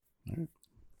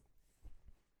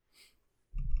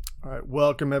All right,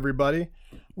 welcome everybody.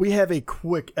 We have a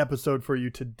quick episode for you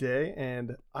today,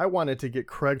 and I wanted to get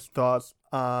Craig's thoughts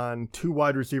on two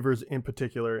wide receivers in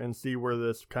particular and see where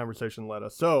this conversation led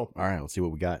us. So, all right, let's see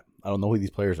what we got. I don't know who these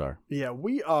players are. Yeah,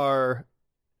 we are,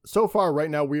 so far right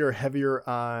now, we are heavier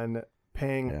on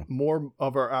paying more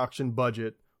of our auction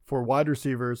budget for wide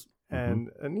receivers and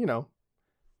you know,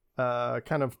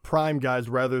 kind of prime guys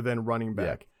rather than running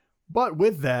back. Yeah. But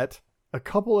with that, a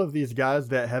couple of these guys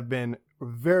that have been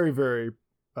very, very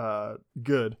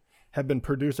good have been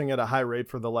producing at a high rate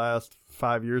for the last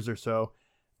 5 years or so.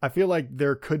 I feel like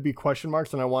there could be question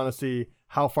marks, and I want to see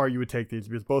how far you would take these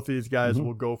because both of these guys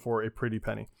will go for a pretty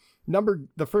penny.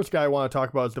 The first guy I want to talk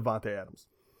about is Davante Adams.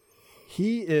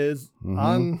 He is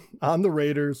on the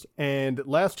Raiders, and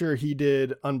last year he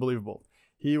did unbelievable.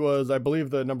 He was, I believe,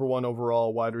 the number one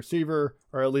overall wide receiver,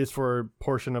 or at least for a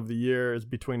portion of the year, is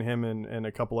between him and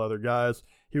a couple other guys.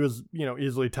 He was,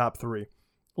 easily top 3.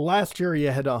 Last year, he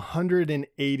had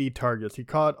 180 targets. He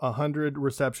caught 100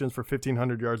 receptions for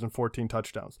 1,500 yards and 14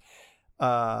 touchdowns.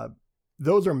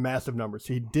 Those are massive numbers.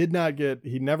 He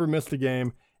never missed a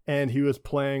game, and he was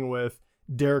playing with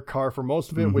Derek Carr for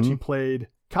most of it, which he played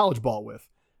college ball with.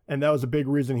 And that was a big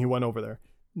reason he went over there.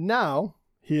 Now,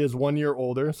 he is 1 year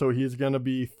older, so he's going to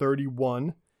be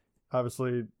 31.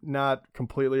 Obviously, not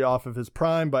completely off of his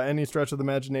prime by any stretch of the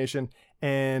imagination.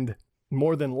 And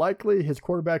more than likely, his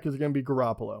quarterback is going to be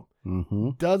Garoppolo.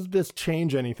 Does this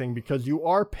change anything? Because you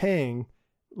are paying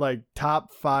like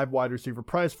top 5 wide receiver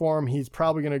price for him. He's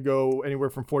probably going to go anywhere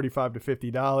from $45 to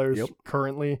 $50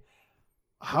 currently.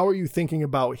 How are you thinking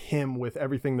about him with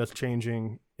everything that's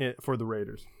changing for the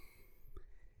Raiders?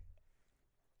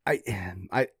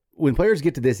 When players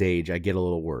get to this age, I get a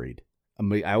little worried.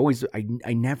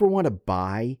 I never want to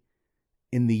buy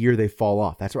in the year they fall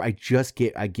off. That's where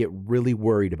I get really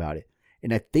worried about it.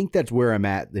 And I think that's where I'm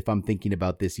at if I'm thinking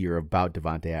about this year about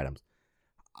Davante Adams.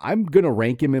 I'm going to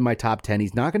rank him in my top 10.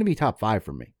 He's not going to be top 5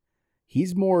 for me.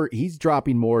 He's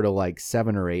dropping more to like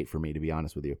 7 or 8 for me, to be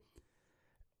honest with you.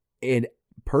 And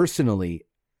personally,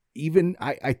 even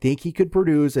I think he could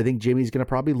produce. I think Jimmy's going to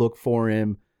probably look for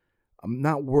him. I'm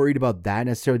not worried about that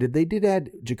necessarily. They did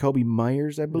add Jacoby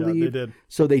Myers, I believe. Yeah, they did.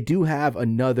 So they do have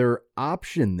another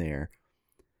option there.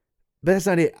 But that's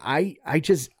not it.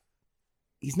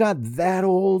 He's not that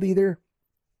old either.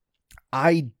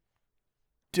 I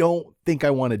don't think I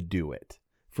want to do it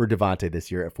for Davante this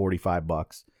year at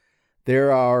 $45.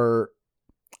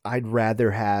 I'd rather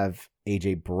have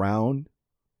AJ Brown,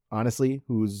 honestly,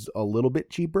 who's a little bit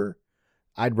cheaper.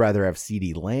 I'd rather have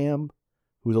CeeDee Lamb,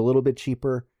 who's a little bit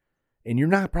cheaper. And you're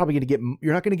not going to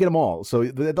get them all. So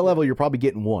at the level, you're probably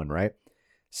getting one, right?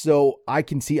 So I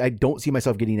don't see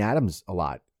myself getting Adams a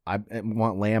lot. I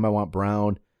want Lamb. I want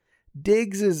Brown.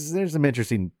 Diggs there's some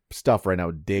interesting stuff right now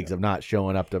with Diggs. I'm not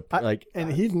showing up to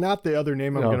and he's not the other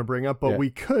name I'm going to bring up, but we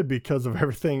could because of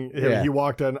everything. He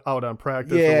walked out on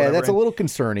practice. Yeah, that's a little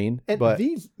concerning. And but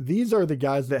these are the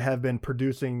guys that have been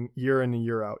producing year in and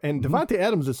year out. And Davante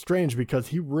Adams is strange because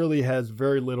he really has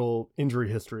very little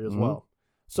injury history as well.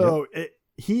 So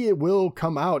he will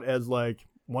come out as like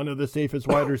one of the safest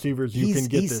wide receivers you can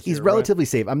get this year. He's relatively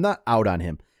safe. I'm not out on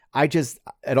him.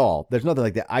 At all. There's nothing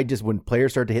like that. When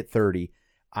players start to hit 30,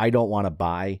 I don't want to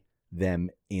buy them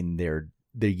in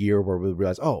the year where we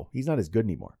realize, oh, he's not as good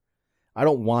anymore. I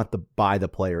don't want to buy the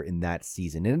player in that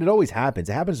season. And it always happens.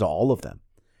 It happens to all of them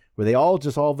where they all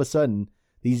of a sudden,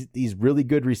 these really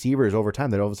good receivers over time,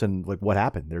 that all of a sudden, like, what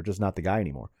happened? They're just not the guy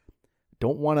anymore.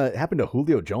 Don't want to happen to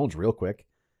Julio Jones real quick.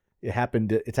 It's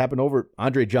happened over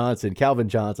Andre Johnson, Calvin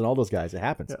Johnson, all those guys. It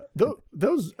happens. Yeah.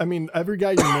 Those, every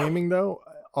guy you're naming though,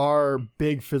 are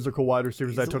big physical wide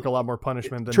receivers that took a lot more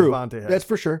punishment than Davante has. That's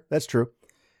for sure. That's true.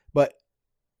 But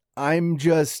I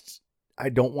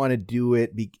don't want to do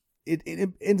it. It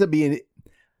ends up being,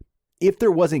 if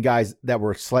there wasn't guys that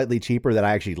were slightly cheaper that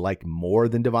I actually like more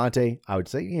than Davante, I would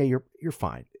say, yeah, you're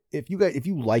fine. If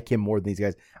you like him more than these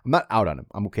guys, I'm not out on him.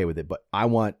 I'm okay with it. But I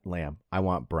want Lamb. I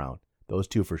want Brown. Those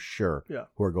two for sure. Yeah.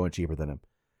 Who are going cheaper than him.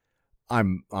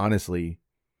 I'm honestly,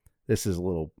 this is a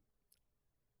little.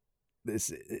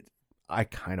 I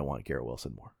kind of want Garrett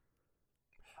Wilson more.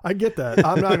 I get that.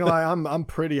 I'm not gonna lie. I'm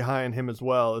pretty high on him as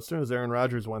well. As soon as Aaron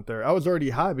Rodgers went there, I was already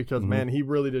high because man, he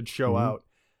really did show out.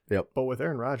 Yep. But with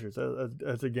Aaron Rodgers,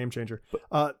 that's a game changer.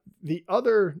 The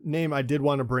other name I did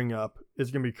want to bring up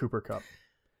is gonna be Cooper Kupp.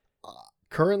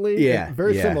 Currently,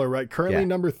 very similar, right? Currently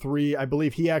number 3. I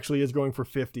believe he actually is going for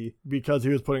 50 because he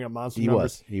was putting up monster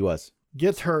numbers. He was.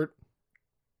 Gets hurt,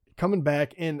 coming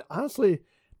back, and honestly,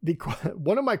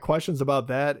 one of my questions about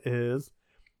that is,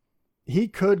 he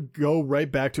could go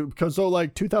right back to, because so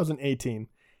like 2018,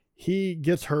 he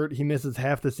gets hurt. He misses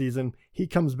half the season. He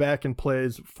comes back and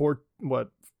plays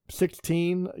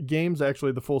 16 games,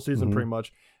 actually the full season pretty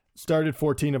much. Started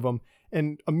 14 of them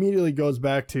and immediately goes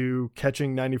back to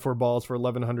catching 94 balls for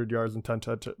 1,100 yards and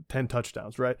 10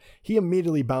 touchdowns, right? He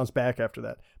immediately bounced back after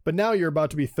that. But now you're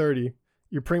about to be 30.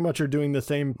 You pretty much are doing the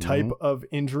same type of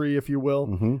injury, if you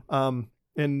will.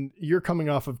 And you're coming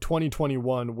off of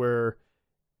 2021 where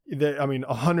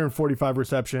 145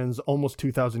 receptions, almost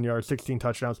 2,000 yards, 16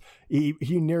 touchdowns. He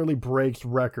nearly breaks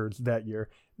records that year.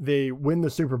 They win the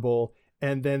Super Bowl,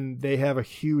 and then they have a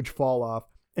huge fall off.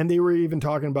 And they were even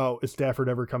talking about, is Stafford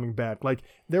ever coming back? Like,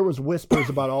 there was whispers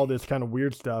about all this kind of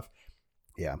weird stuff.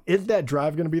 Yeah. Is that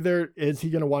drive going to be there? Is he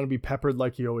going to want to be peppered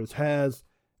like he always has?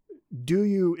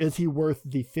 Is he worth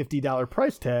the $50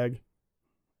 price tag?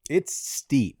 It's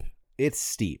steep.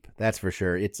 That's for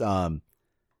sure. It's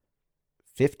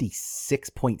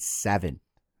 56.7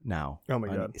 now. Oh my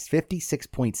God. It's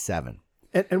 56.7.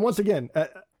 And once again,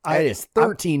 it is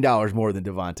 $13 more than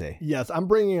Davante. Yes. I'm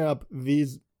bringing up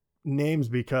these names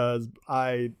because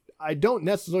I don't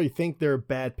necessarily think they're a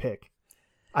bad pick.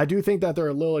 I do think that they're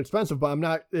a little expensive,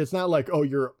 but it's not like, oh,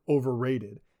 you're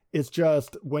overrated. It's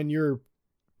just when you're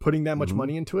putting that much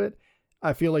money into it,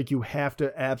 I feel like you have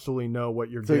to absolutely know what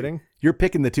you're getting. You're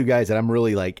picking the two guys that I'm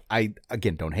really like, I,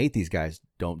 again, don't hate these guys.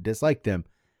 Don't dislike them.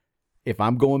 If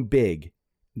I'm going big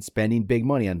and spending big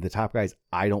money on the top guys,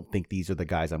 I don't think these are the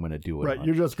guys I'm going to do it Right. on.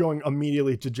 You're just going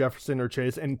immediately to Jefferson or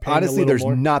Chase and paying honestly, there's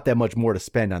more. not that much more to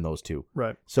spend on those two.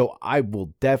 Right. So I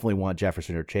will definitely want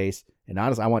Jefferson or Chase. And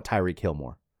honestly, I want Tyreek Hill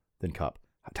more than Kupp.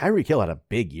 Tyreek Hill had a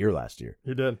big year last year.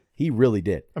 He did. He really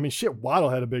did. I mean, shit, Waddle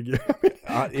had a big year.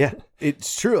 Yeah,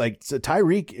 it's true. Like, so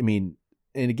Tyreek, I mean,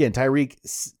 and again,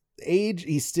 Tyreek's age,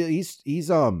 he's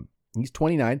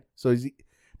 29. So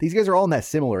these guys are all in that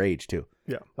similar age too.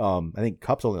 Yeah. I think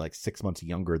Kupp's only like 6 months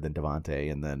younger than Davante,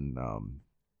 and then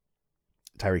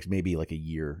Tyreek's maybe like a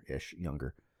year-ish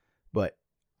younger. But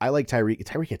I like Tyreek.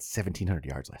 Tyreek had 1,700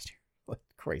 yards last year. Like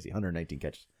crazy, 119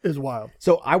 catches. Is wild.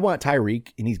 So I want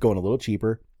Tyreek, and he's going a little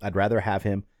cheaper. I'd rather have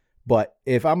him. But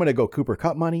if I'm going to go Cooper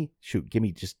Kupp money,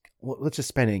 let's just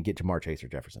spend it and get Jamar Chase or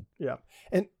Jefferson. Yeah.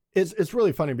 And it's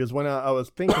really funny because when I was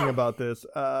thinking about this,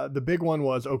 the big one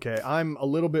was, okay, I'm a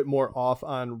little bit more off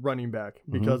on running back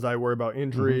because I worry about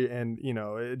injury and,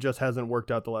 it just hasn't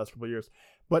worked out the last couple of years.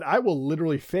 But I will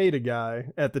literally fade a guy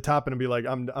at the top and be like,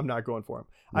 I'm not going for him.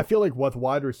 Yep. I feel like with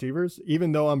wide receivers,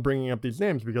 even though I'm bringing up these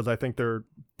names because I think they're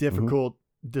difficult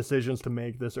decisions to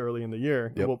make this early in the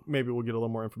year, maybe we'll get a little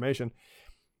more information.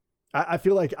 I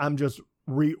feel like I'm just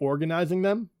reorganizing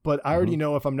them, but I already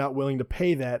know if I'm not willing to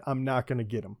pay that, I'm not going to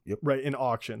get them right in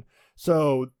auction.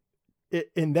 So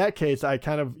in that case,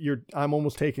 I'm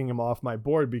almost taking him off my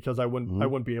board because I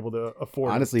wouldn't be able to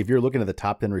afford. Honestly, if you're looking at the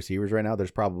top 10 receivers right now, there's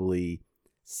probably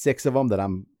 6 of them that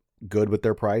I'm good with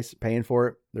their price paying for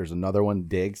it. There's another one,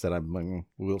 Diggs, that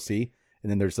we'll see.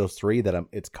 And then there's those 3 that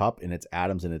it's Kupp and it's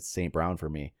Adams and it's St. Brown for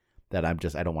me that I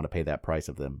don't want to pay that price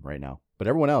of them right now. But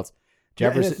everyone else,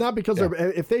 Jefferson, and it's not because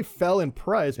if they fell in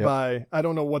price by, I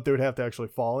don't know what they would have to actually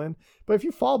fall in, but if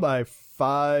you fall by $5,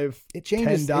 $10, it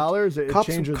changes.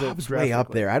 Kupp's way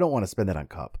up there. I don't want to spend that on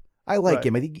Kupp. I like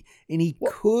him. I think, and he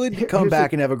could come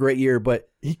back and have a great year, but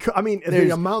he could. I mean, the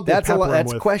amount that's a lot.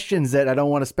 That's questions that I don't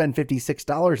want to spend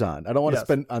 $56 on. I don't want to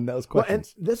spend on those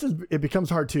questions. Well, and it becomes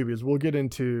hard too because we'll get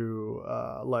into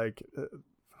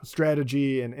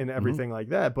strategy and everything like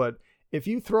that. But if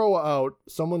you throw out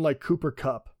someone like Cooper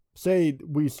Kupp, say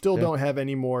we still don't have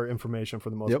any more information for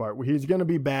the most part. He's going to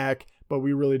be back, but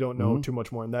we really don't know too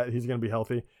much more than that. He's going to be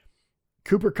healthy.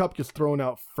 Cooper Kupp gets thrown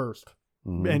out first.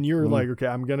 And you're like, okay,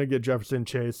 I'm going to get Jefferson,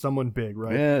 Chase, someone big,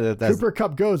 right? Yeah, Cooper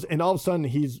Kupp goes, and all of a sudden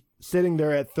he's sitting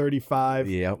there at 35.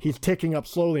 Yep. He's ticking up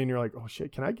slowly, and you're like, oh,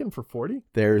 shit, can I get him for 40?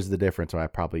 There's the difference. I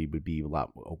probably would be a lot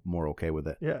more okay with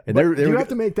it. Yeah, and you have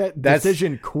to make that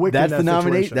decision quick. That's the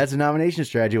nomination. That's the nomination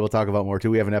strategy we'll talk about more, too.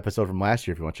 We have an episode from last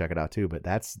year if you want to check it out, too. But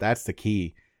that's the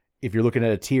key. If you're looking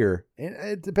at a tier, and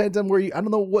it depends on where I don't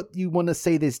know what you want to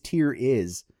say this tier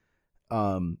is.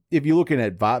 If you're looking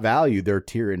at value, they're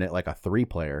tiering it like a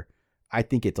 3-player. I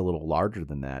think it's a little larger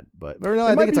than that, but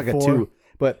I think it's like 4. A 2.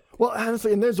 But well,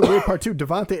 honestly, and there's a weird part too.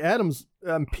 Davante Adams,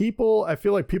 I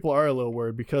feel like people are a little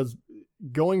worried because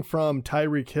going from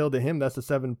Tyreek Hill to him, that's a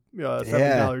 $7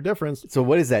 difference. So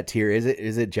what is that tier? Is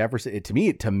it Jefferson? To me,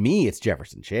 it's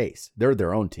Jefferson Chase. They're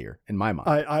their own tier in my mind.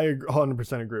 I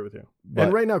 100% agree with you. But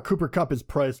and right now, Cooper Kupp is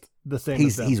priced the same.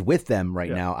 He's with them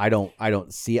right now. I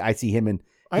see him in.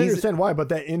 I understand why, but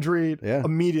that injury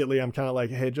immediately, I'm kind of like,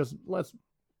 hey, just let's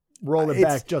roll it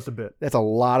back just a bit. That's a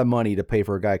lot of money to pay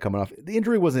for a guy coming off. The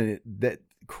injury wasn't that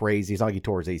crazy. It's not like he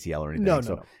tore his ACL or anything.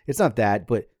 No. It's not that,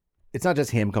 but it's not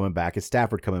just him coming back. It's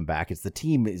Stafford coming back. It's the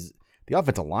team the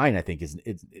offensive line. I think it's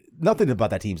nothing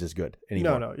about that team's as good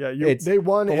anymore. No. Yeah, they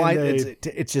won. The line,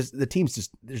 it's just the team's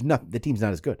just there's nothing. The team's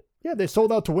not as good. Yeah, they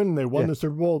sold out to win. And they won the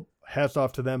Super Bowl. Hats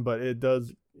off to them, but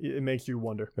it makes you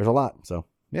wonder. There's a lot. So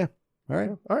yeah. All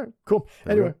right, cool.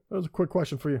 Anyway, that was a quick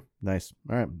question for you. Nice.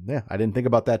 All right. Yeah, I didn't think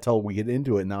about that till we get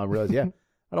into it. And now I realize, I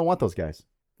don't want those guys.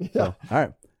 Yeah. So, all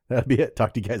right. That'll be it.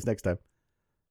 Talk to you guys next time.